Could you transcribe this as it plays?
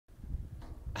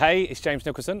Hey, it's James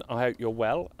Nicholson. I hope you're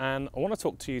well, and I want to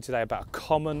talk to you today about a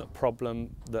common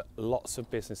problem that lots of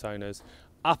business owners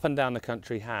up and down the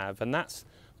country have, and that's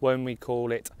when we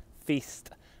call it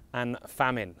feast and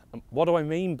famine. And what do I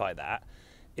mean by that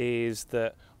is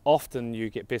that often you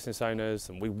get business owners,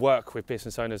 and we work with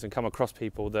business owners and come across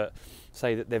people that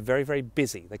say that they're very, very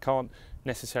busy. They can't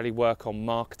necessarily work on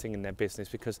marketing in their business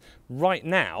because right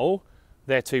now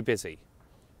they're too busy.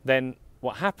 Then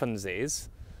what happens is,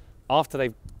 after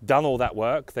they've done all that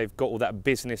work, they've got all that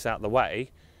business out of the way,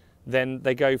 then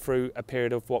they go through a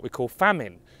period of what we call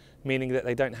famine, meaning that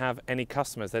they don't have any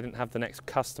customers. They don't have the next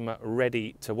customer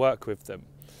ready to work with them.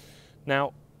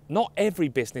 Now, not every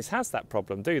business has that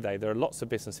problem, do they? There are lots of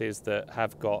businesses that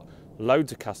have got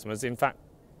loads of customers, in fact,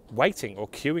 waiting or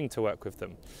queuing to work with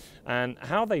them. And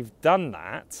how they've done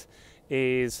that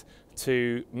is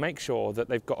to make sure that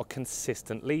they've got a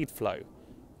consistent lead flow.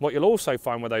 What you'll also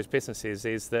find with those businesses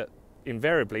is that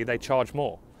invariably they charge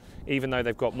more. Even though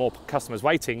they've got more customers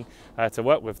waiting to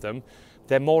work with them,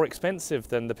 they're more expensive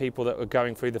than the people that are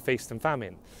going through the feast and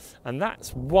famine. And that's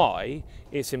why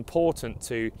it's important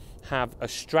to have a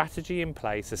strategy in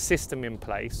place, a system in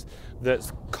place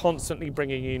that's constantly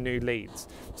bringing you new leads.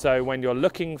 So when you're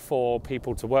looking for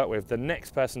people to work with, the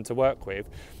next person to work with,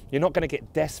 you're not going to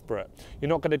get desperate. You're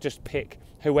not going to just pick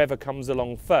whoever comes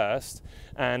along first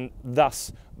and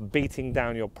thus beating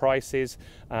down your prices,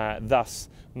 thus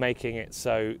making it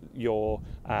so you're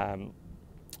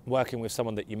working with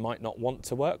someone that you might not want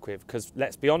to work with. Because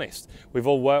let's be honest, we've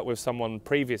all worked with someone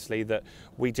previously that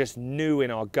we just knew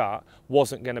in our gut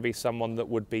wasn't going to be someone that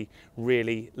would be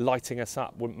really lighting us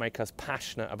up, wouldn't make us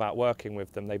passionate about working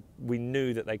with them. We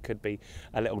knew that they could be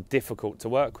a little difficult to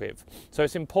work with. So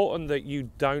it's important that you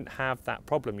don't have that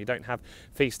problem. You don't have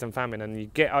feast and famine, and you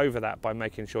get over that by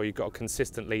making sure you've got a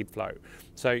consistent lead flow.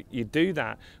 So you do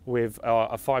that with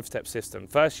a 5-step system.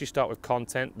 First, you start with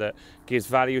content that gives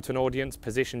value to an audience,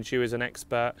 positions you as an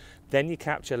expert. Then you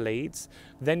capture leads.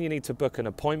 Then you need to book an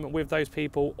appointment with those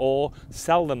people or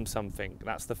sell them something.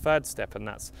 That's the 3rd step, and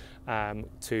that's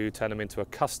to turn them into a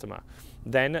customer.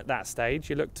 Then at that stage,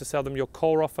 you look to sell them your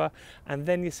core offer, and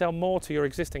then you sell more to your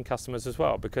existing customers as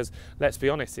well, because let's be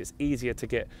honest, it's easier to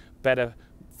get better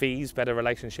fees, better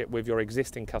relationship with your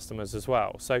existing customers as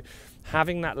well. So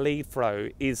having that lead flow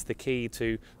is the key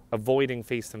to avoiding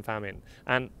feast and famine.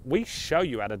 And we show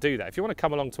you how to do that. If you want to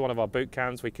come along to one of our boot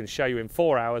camps, we can show you in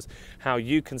 4 hours how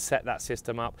you can set that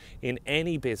system up in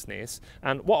any business.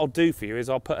 And what I'll do for you is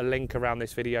I'll put a link around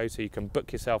this video so you can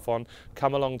book yourself on,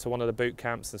 come along to one of the boot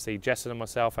camps and see Jess and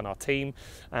myself and our team,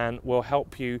 and we'll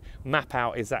help you map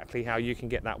out exactly how you can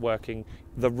get that working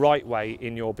the right way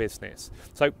in your business.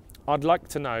 So I'd like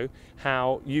to know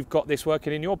how you've got this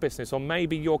working in your business, or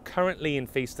maybe you're currently in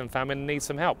feast and famine and need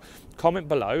some help. Comment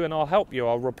below and I'll help you.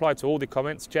 I'll reply to all the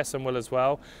comments, Jess will as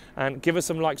well, and give us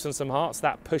some likes and some hearts.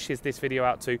 That pushes this video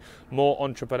out to more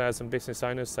entrepreneurs and business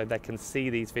owners so they can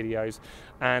see these videos.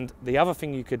 And the other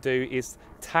thing you could do is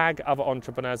tag other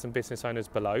entrepreneurs and business owners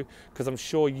below, because I'm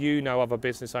sure you know other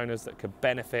business owners that could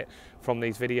benefit from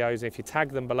these videos. If you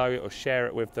tag them below, it will share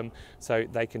it with them so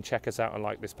they can check us out and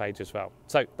like this page as well.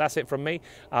 So that's it from me.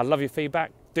 I love your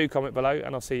feedback. Do comment below,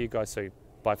 and I'll see you guys soon.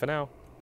 Bye for now.